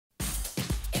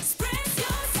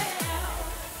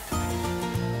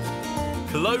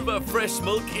Clover fresh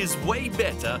milk is way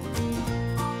better.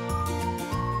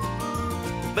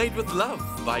 Made with love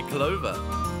by Clover.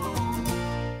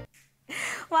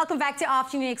 Welcome back to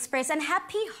Afternoon Express and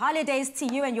happy holidays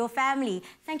to you and your family.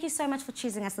 Thank you so much for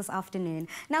choosing us this afternoon.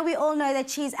 Now, we all know that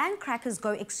cheese and crackers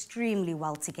go extremely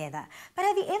well together. But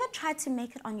have you ever tried to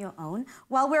make it on your own?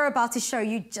 Well, we're about to show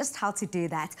you just how to do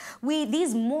that.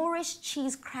 These moreish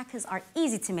cheese crackers are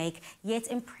easy to make, yet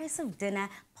impressive dinner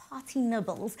party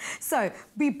nibbles. So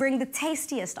we bring the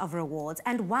tastiest of rewards,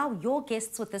 and wow your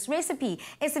guests with this recipe.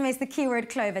 SMS the keyword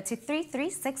Clover to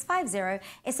 33650.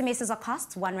 SMSs are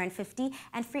costs R1.50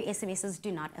 and free SMSs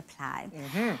do not apply.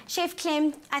 Chef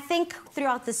Clem, I think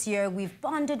throughout this year we've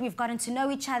bonded, we've gotten to know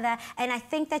each other, and I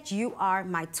think that you are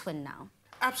my twin now.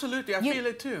 Absolutely, I feel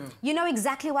it too. You know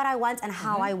exactly what I want and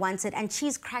how I want it, and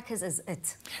cheese crackers is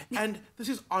it. And this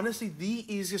is honestly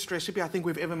the easiest recipe I think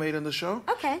we've ever made on the show.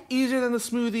 Okay. Easier than the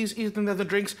smoothies, easier than the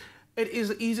drinks. It is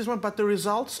the easiest one, but the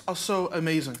results are so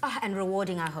amazing. Oh, and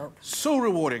rewarding, I hope. So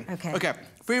rewarding. Okay. Okay,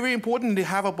 very, very important to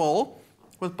have a bowl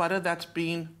with butter that's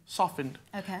been softened.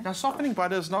 Okay. Now, softening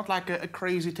butter is not like a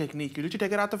crazy technique. You literally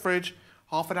take it out the fridge,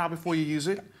 half an hour before you use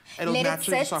it. It'll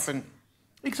naturally soften.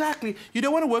 Exactly. You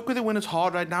don't want to work with it when it's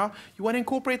hard right now. You want to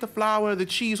incorporate the flour, the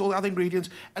cheese, all the other ingredients,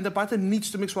 and the butter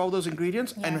needs to mix well with those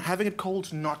ingredients, and having it cold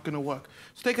is not going to work.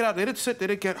 So take it out, let it sit,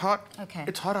 let it get hot. Okay.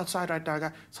 It's hot outside right now,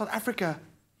 guys. South Africa.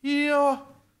 Yeah.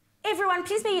 Everyone,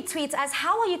 please may you tweet us.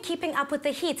 How are you keeping up with the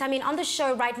heat? I mean, on the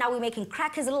show right now, we're making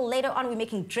crackers. A little later on, we're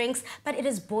making drinks. But it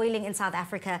is boiling in South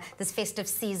Africa this festive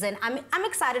season. I'm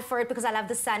excited for it because I love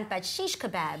the sun, but shish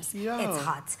kebabs, it's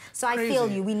hot. So I feel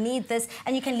you. We need this.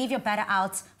 And you can leave your batter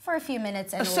out for a few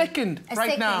minutes. And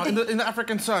now in the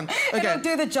African sun. Okay. It'll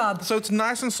do the job. So it's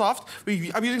nice and soft.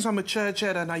 I'm using some mature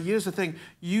cheddar. Now, here's the thing.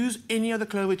 Use any of the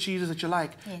Clover cheeses that you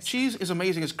like. Yes. Cheese is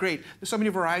amazing. It's great. There's so many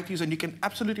varieties, and you can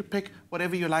absolutely pick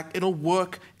whatever you like. It'll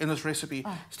work in this recipe.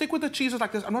 Stick with the cheeses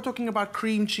like this. I'm not talking about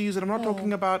cream cheese, and I'm not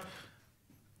talking about...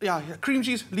 cream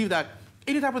cheese, leave that.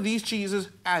 Any type of these cheeses,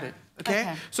 add it,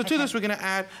 okay? So to this, we're going to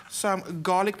add some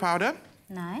garlic powder.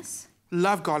 Nice.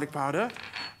 Love garlic powder.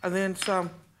 And then some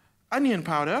onion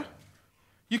powder.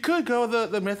 You could go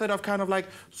the method of kind of like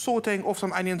sauteing off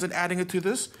some onions and adding it to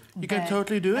this. You can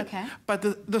totally do it.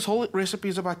 But this whole recipe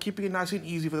is about keeping it nice and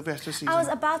easy for the festive season. I was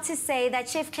about to say that,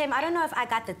 Chef Clem, I don't know if I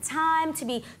got the time to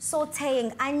be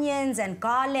sauteing onions and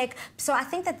garlic. So I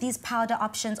think that these powder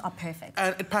options are perfect.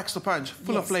 And it packs the punch,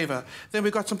 full of flavor. Then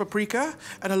we've got some paprika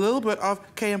and a little bit of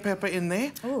cayenne pepper in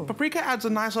there. Ooh. Paprika adds a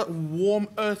nice, warm,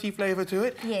 earthy flavor to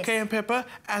it. Yes. Cayenne pepper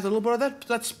adds a little bit of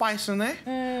that spice in there.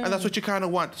 And that's what you kind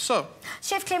of want. So,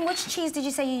 Chef Clem, which cheese did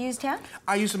you say you used here?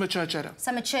 I used some mature cheddar.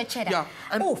 Some mature cheddar. Yeah.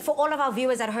 Oh, for all of our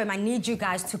viewers at home, I need you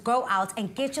guys to go out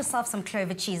and get yourself some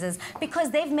Clover cheeses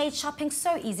because they've made shopping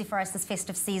so easy for us this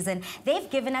festive season. They've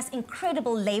given us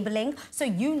incredible labeling so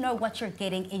you know what you're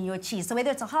getting in your cheese. So whether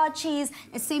it's a hard cheese,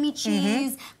 a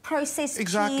semi-cheese, processed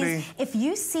cheese, if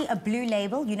you see a blue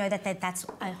label, you know that's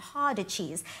a harder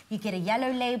cheese. You get a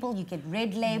yellow label, you get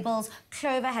red labels.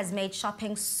 Clover has made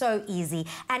shopping so easy.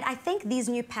 And I think these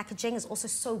new packaging is also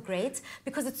so great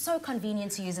because it's so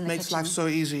convenient to use in the kitchen. Makes life so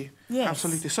easy. Yes.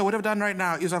 Absolutely. So what I've done right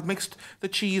now is I've mixed the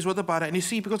cheese with the butter, and you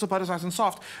see, because the butter's nice and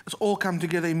soft, it's all come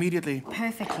together immediately.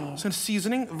 Perfectly. So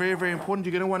seasoning, very, very important.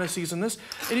 You're going to want to season this.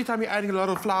 Anytime you're adding a lot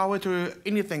of flour to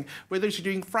anything, whether you're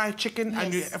doing fried chicken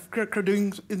and you're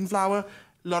doing in flour,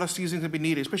 a lot of seasoning can be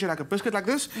needed, especially like a biscuit like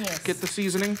this. Yes. Get the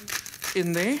seasoning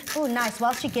in there. Oh, nice.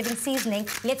 Whilst you're giving seasoning,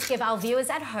 let's give our viewers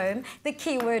at home the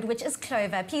keyword, which is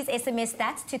Clover. Please SMS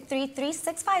that to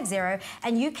 33650,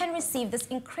 and you can receive this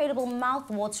incredible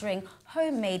mouth-watering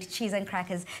homemade cheese and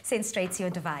crackers sent straight to your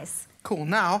device. Cool.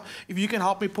 Now, if you can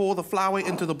help me pour the flour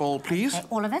into the bowl, please. Okay,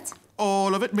 all of it?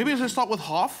 All of it. Maybe let's start with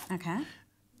half. Okay.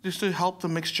 Just to help the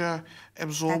mixture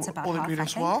absorb all the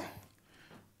ingredients well.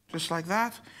 Just like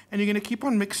that. And you're going to keep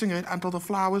on mixing it until the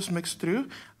flour's mixed through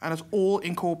and it's all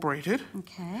incorporated.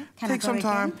 Okay. Take some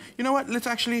time. You know what?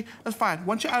 That's fine.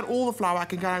 Once you add all the flour, I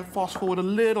can kind of fast forward a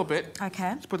little bit. Okay.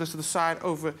 Let's put this to the side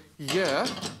over here.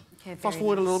 Okay, fast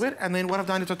forward a little bit. And then what I've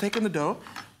done is I've taken the dough,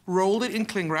 rolled it in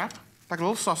cling wrap, like a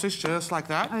little sausage, just like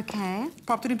that. Okay.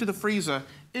 Popped it into the freezer.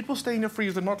 It will stay in your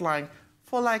freezer, not lying,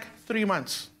 for like 3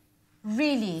 months.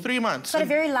 Really? 3 months. It's got a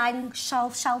very long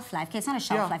shelf life. Okay, it's not a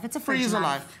shelf life, it's a freezer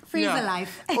life. Freezer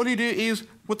life. All you do is,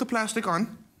 with the plastic on,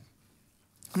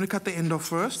 I'm going to cut the end off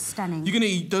first. Stunning. You're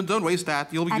going to, don't waste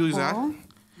that, you'll use that.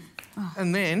 Oh.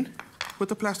 And then, with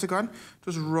the plastic on,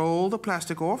 just roll the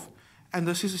plastic off, and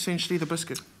this is essentially the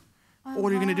biscuit. All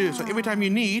you're going to do. So every time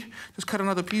you need, just cut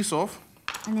another piece off.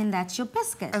 And then that's your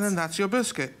biscuit. And then that's your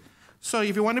biscuit. So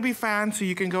if you want to be fancy,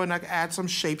 you can go and like add some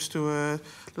shapes to it,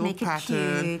 little Make it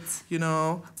pattern, cute. you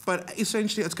know. But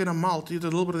essentially, it's gonna melt. You do a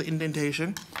little bit of the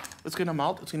indentation. It's gonna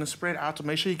melt. It's gonna spread out to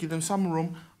make sure you give them some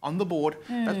room on the board.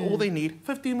 That's all they need.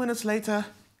 15 minutes later,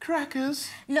 crackers.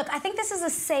 Look, I think this is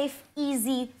a safe,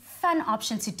 easy, fun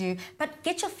option to do, but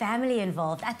get your family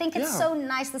involved. I think it's so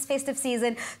nice this festive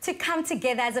season to come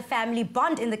together as a family,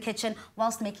 bond in the kitchen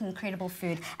whilst making incredible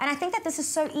food. And I think that this is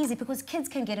so easy because kids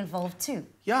can get involved too.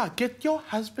 Yeah, get your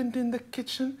husband in the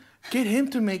kitchen. Get him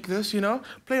to make this, you know.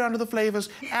 Play around with the flavors,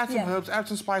 add some herbs, add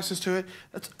some spices to it.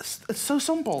 It's so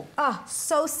simple. Oh,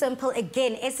 so simple.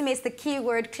 Again, SMS the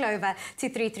keyword Clover to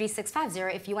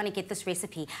 33650 if you want to get this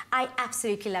recipe. I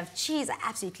absolutely love cheese. I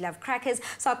absolutely love crackers.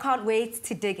 So I can't wait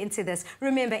to dig into this.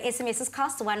 Remember, SMSs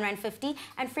cost R1.50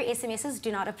 and free SMSs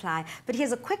do not apply. But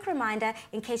here's a quick reminder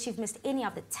in case you've missed any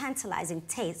of the tantalizing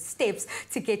steps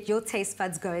to get your taste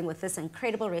buds going with this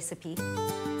incredible recipe.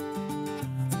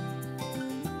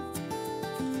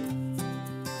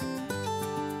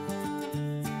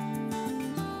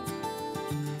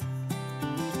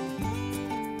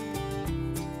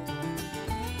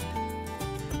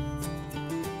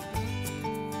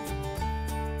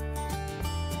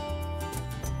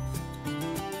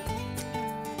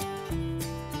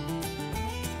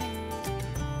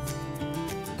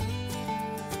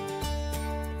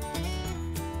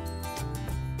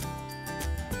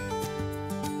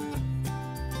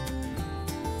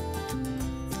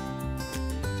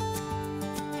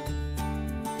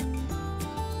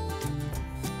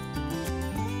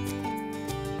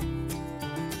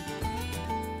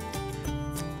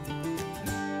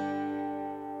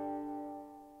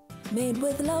 Made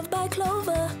with love by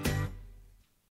Clover.